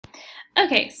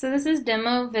Okay, so this is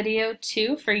demo video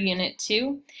 2 for Unit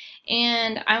 2,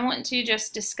 and I want to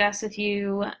just discuss with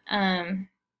you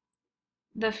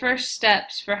the first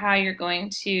steps for how you're going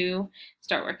to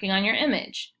start working on your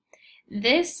image.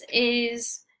 This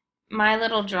is my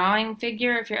little drawing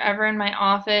figure. If you're ever in my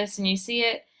office and you see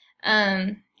it,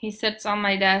 he sits on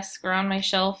my desk or on my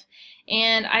shelf,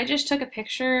 and I just took a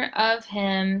picture of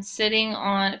him sitting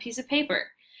on a piece of paper.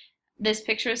 This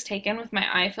picture was taken with my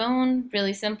iPhone,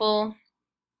 really simple,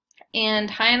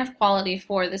 and high enough quality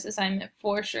for this assignment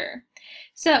for sure.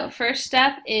 So first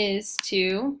step is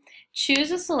to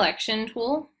choose a selection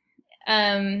tool.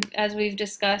 As we've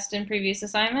discussed in previous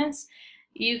assignments,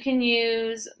 you can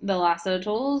use the lasso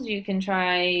tools. You can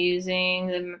try using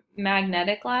the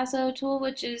magnetic lasso tool,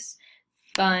 which is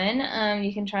fun.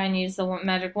 You can try and use the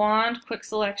magic wand, quick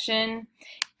selection.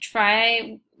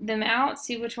 Try them out,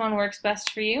 see which one works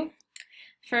best for you.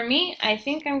 For me, I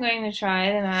think I'm going to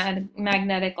try the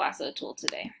magnetic lasso tool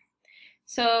today.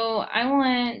 So I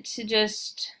want to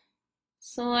just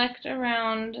select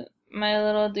around my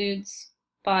little dude's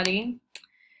body.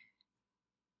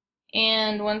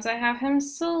 And once I have him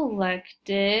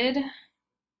selected,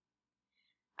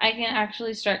 I can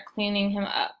actually start cleaning him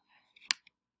up.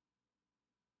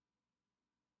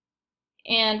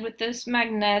 And with this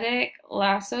magnetic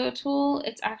lasso tool,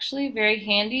 it's actually very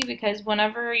handy because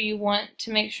whenever you want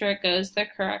to make sure it goes the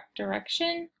correct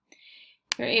direction,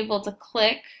 you're able to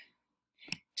click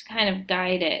to kind of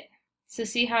guide it. So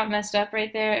see how it messed up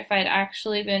right there? If I'd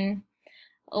actually been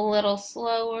a little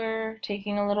slower,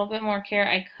 taking a little bit more care,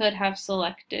 I could have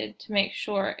selected to make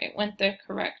sure it went the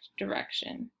correct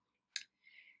direction.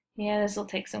 Yeah, this will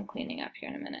take some cleaning up here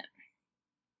in a minute.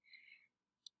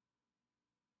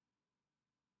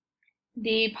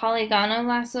 The Polygano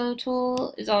lasso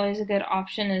tool is always a good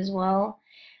option as well.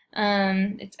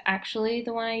 It's actually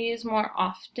the one I use more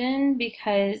often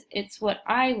because it's what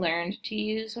I learned to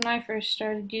use when I first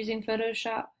started using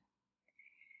Photoshop.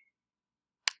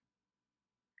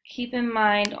 Keep in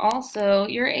mind also,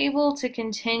 you're able to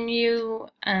continue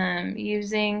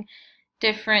using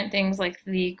different things like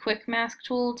the quick mask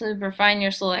tool to refine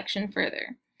your selection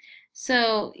further.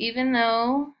 So even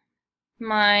though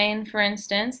mine, for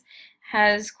instance,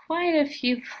 has quite a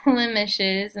few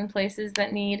blemishes and places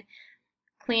that need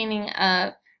cleaning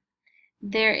up,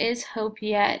 there is hope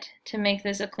yet to make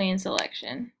this a clean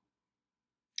selection.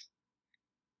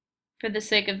 For the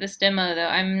sake of this demo, though,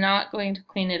 I'm not going to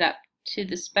clean it up to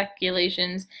the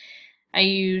speculations I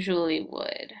usually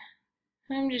would.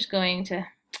 I'm just going to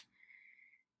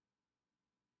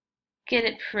get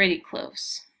it pretty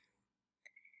close.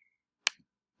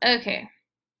 Okay,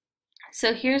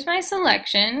 so here's my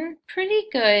selection. Pretty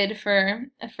good for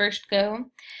a first go.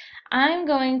 I'm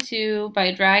going to,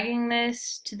 by dragging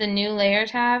this to the new layer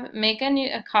tab, make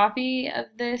a copy of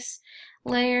this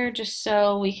layer just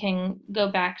so we can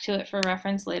go back to it for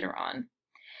reference later on.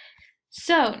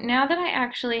 So now that I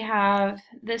actually have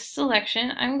this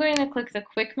selection, I'm going to click the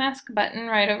quick mask button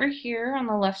right over here on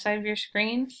the left side of your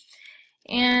screen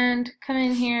and come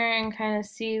in here and kind of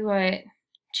see what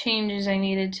changes I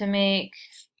needed to make.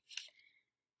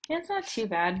 Yeah, it's not too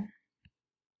bad.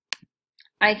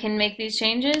 I can make these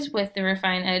changes with the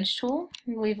Refine Edge tool.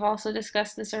 We've also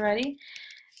discussed this already.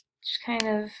 Just kind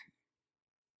of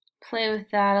play with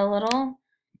that a little.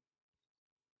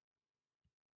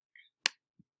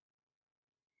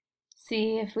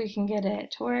 See if we can get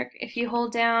it to work. If you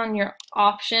hold down your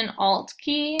Option Alt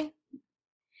key,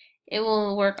 it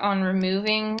will work on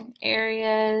removing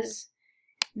areas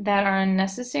that are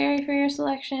unnecessary for your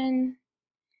selection.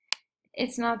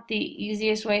 It's not the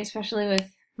easiest way, especially with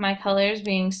my colors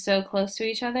being so close to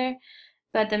each other,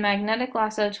 but the magnetic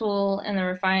lasso tool and the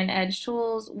Refine Edge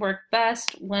tools work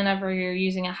best whenever you're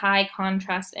using a high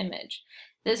contrast image.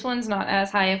 This one's not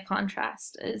as high of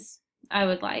contrast as I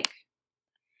would like.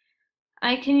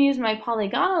 I can use my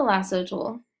Polygano lasso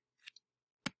tool,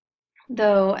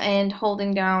 though, and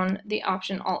holding down the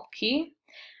Option Alt key,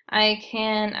 I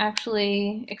can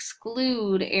actually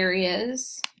exclude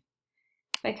areas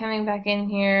by coming back in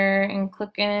here and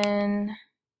clicking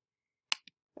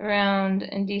around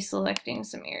and deselecting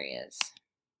some areas.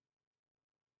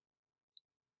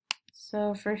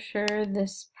 So for sure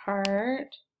this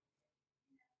part,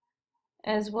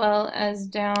 as well as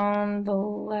down the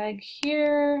leg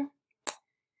here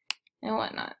and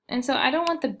whatnot. And so I don't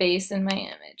want the base in my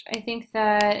image. I think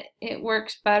that it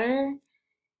works better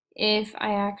if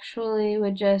I actually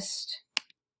would just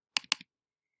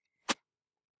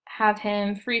have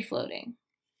him free floating.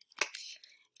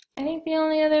 I think the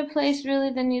only other place really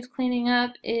that needs cleaning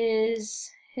up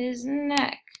is his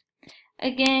neck.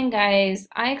 Again, guys,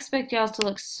 I expect y'all to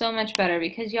look so much better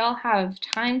because y'all have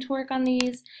time to work on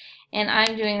these, and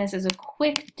I'm doing this as a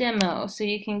quick demo so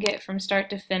you can get from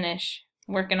start to finish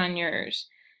working on yours.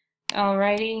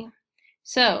 Alrighty,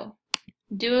 so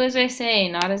do as I say,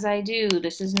 not as I do.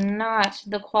 This is not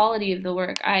the quality of the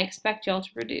work I expect y'all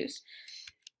to produce.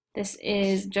 This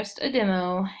is just a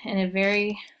demo and a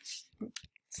very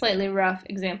slightly rough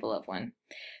example of one.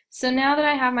 So now that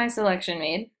I have my selection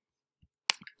made,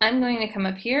 I'm going to come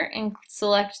up here and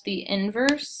select the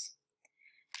inverse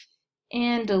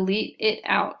and delete it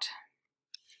out.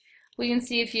 We can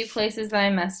see a few places that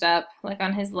I messed up, like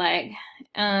on his leg.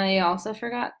 I also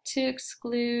forgot to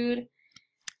exclude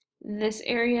this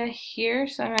area here,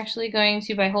 so I'm actually going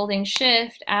to, by holding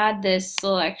shift, add this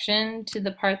selection to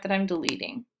the part that I'm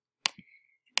deleting.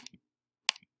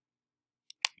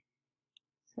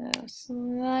 So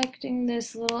selecting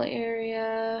this little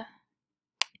area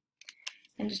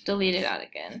and just delete it out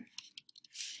again.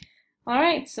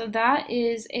 Alright, so that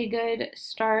is a good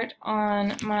start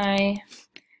on my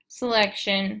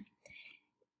selection.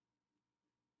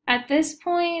 At this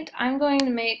point, I'm going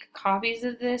to make copies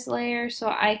of this layer so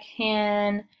I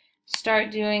can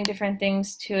start doing different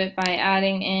things to it by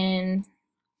adding in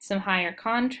some higher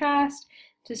contrast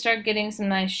to start getting some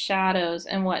nice shadows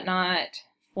and whatnot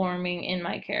forming in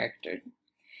my character.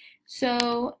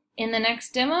 So in the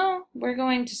next demo, we're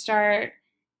going to start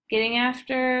getting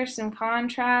after some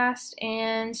contrast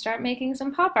and start making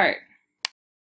some pop art.